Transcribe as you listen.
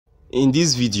In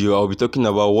this video, I'll be talking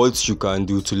about what you can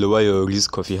do to lower your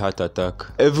risk of a heart attack.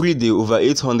 Every day, over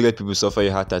 800 people suffer a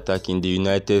heart attack in the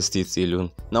United States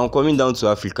alone. Now, coming down to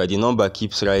Africa, the number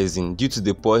keeps rising due to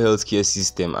the poor healthcare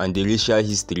system and the racial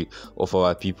history of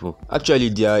our people. Actually,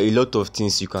 there are a lot of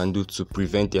things you can do to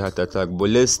prevent a heart attack, but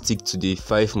let's stick to the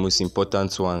 5 most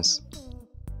important ones.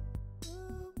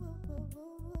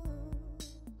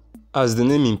 As the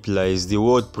name implies, the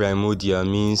word primordial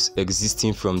means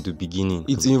existing from the beginning.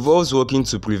 It involves working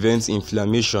to prevent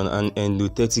inflammation and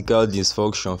endothelial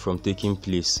dysfunction from taking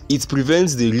place. It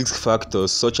prevents the risk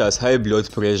factors such as high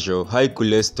blood pressure, high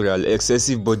cholesterol,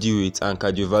 excessive body weight, and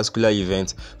cardiovascular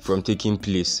events from taking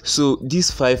place. So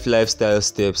these 5 lifestyle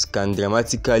steps can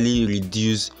dramatically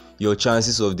reduce your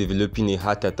chances of developing a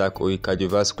heart attack or a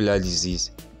cardiovascular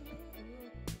disease.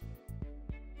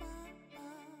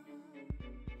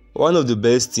 One of the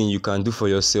best things you can do for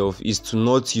yourself is to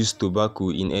not use tobacco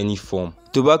in any form.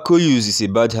 Tobacco use is a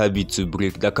bad habit to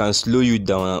break that can slow you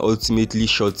down and ultimately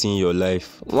shorten your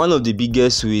life. One of the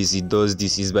biggest ways it does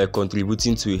this is by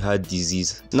contributing to a heart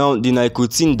disease. Now, the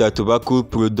nicotine that tobacco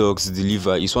products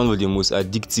deliver is one of the most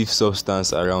addictive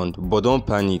substances around, but don't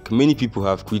panic, many people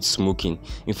have quit smoking.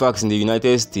 In fact, in the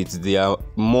United States, there are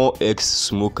more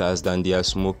ex-smokers than there are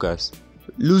smokers.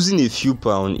 Losing a few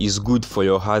pounds is good for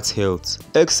your heart health.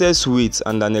 Excess weight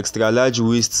and an extra large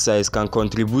waist size can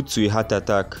contribute to a heart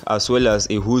attack as well as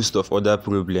a host of other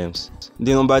problems.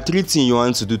 The number 3 thing you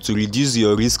want to do to reduce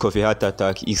your risk of a heart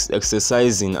attack is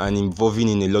exercising and involving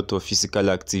in a lot of physical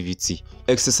activity.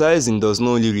 Exercising does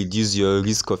not only reduce your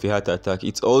risk of a heart attack,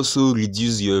 it also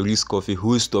reduces your risk of a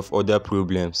host of other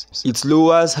problems. It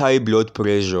lowers high blood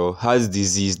pressure, heart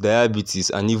disease,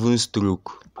 diabetes, and even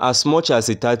stroke. As much as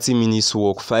a 30 minutes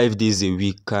walk 5 days a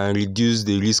week can reduce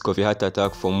the risk of a heart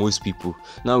attack for most people.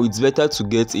 Now, it's better to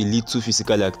get a little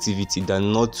physical activity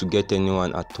than not to get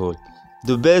anyone at all.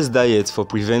 The best diet for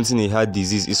preventing a heart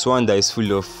disease is one that is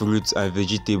full of fruits and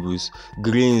vegetables,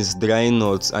 grains, dry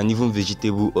nuts, and even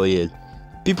vegetable oil.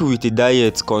 People with a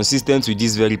diet consistent with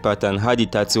this very pattern had a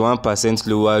 31%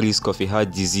 lower risk of a heart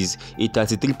disease, a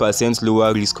 33%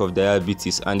 lower risk of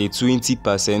diabetes, and a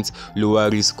 20%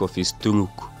 lower risk of a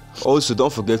stroke. Also,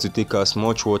 don't forget to take as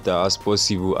much water as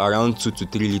possible, around 2 to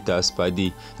 3 liters per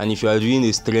day, and if you are doing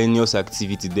a strenuous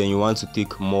activity, then you want to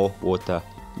take more water.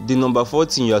 The number 4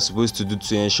 thing you are supposed to do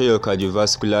to ensure your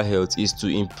cardiovascular health is to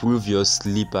improve your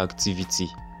sleep activity.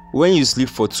 When you sleep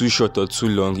for too short or too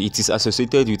long, it is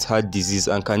associated with heart disease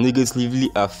and can negatively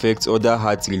affect other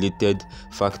heart-related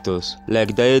factors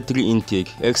like dietary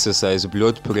intake, exercise,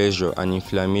 blood pressure, and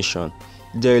inflammation.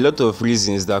 There are a lot of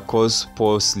reasons that cause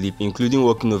poor sleep, including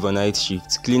working overnight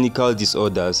shifts, clinical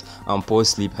disorders, and poor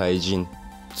sleep hygiene.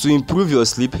 To improve your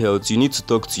sleep health, you need to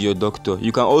talk to your doctor.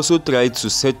 You can also try to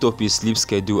set up a sleep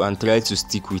schedule and try to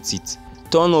stick with it.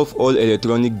 Turn off all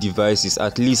electronic devices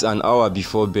at least an hour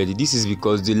before bed. This is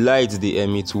because the light they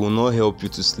emit will not help you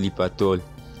to sleep at all.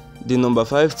 The number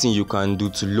 5 thing you can do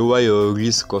to lower your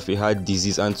risk of a heart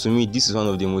disease, and to me this is one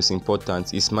of the most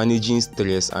important, is managing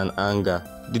stress and anger.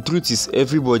 The truth is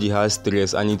everybody has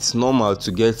stress and it's normal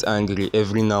to get angry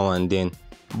every now and then.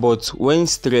 But when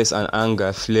stress and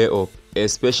anger flare up,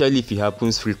 especially if it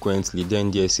happens frequently, then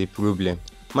there's a problem.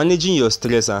 Managing your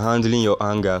stress and handling your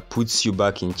anger puts you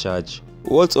back in charge.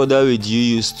 What other way do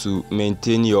you use to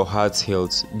maintain your heart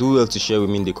health? Do well to share with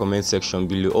me in the comment section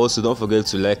below. Also, don't forget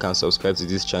to like and subscribe to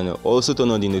this channel. Also, turn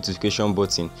on the notification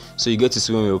button so you get to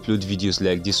see when we upload videos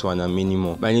like this one and many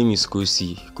more. My name is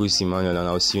Kosi Manuel, and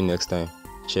I'll see you next time.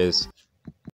 Cheers.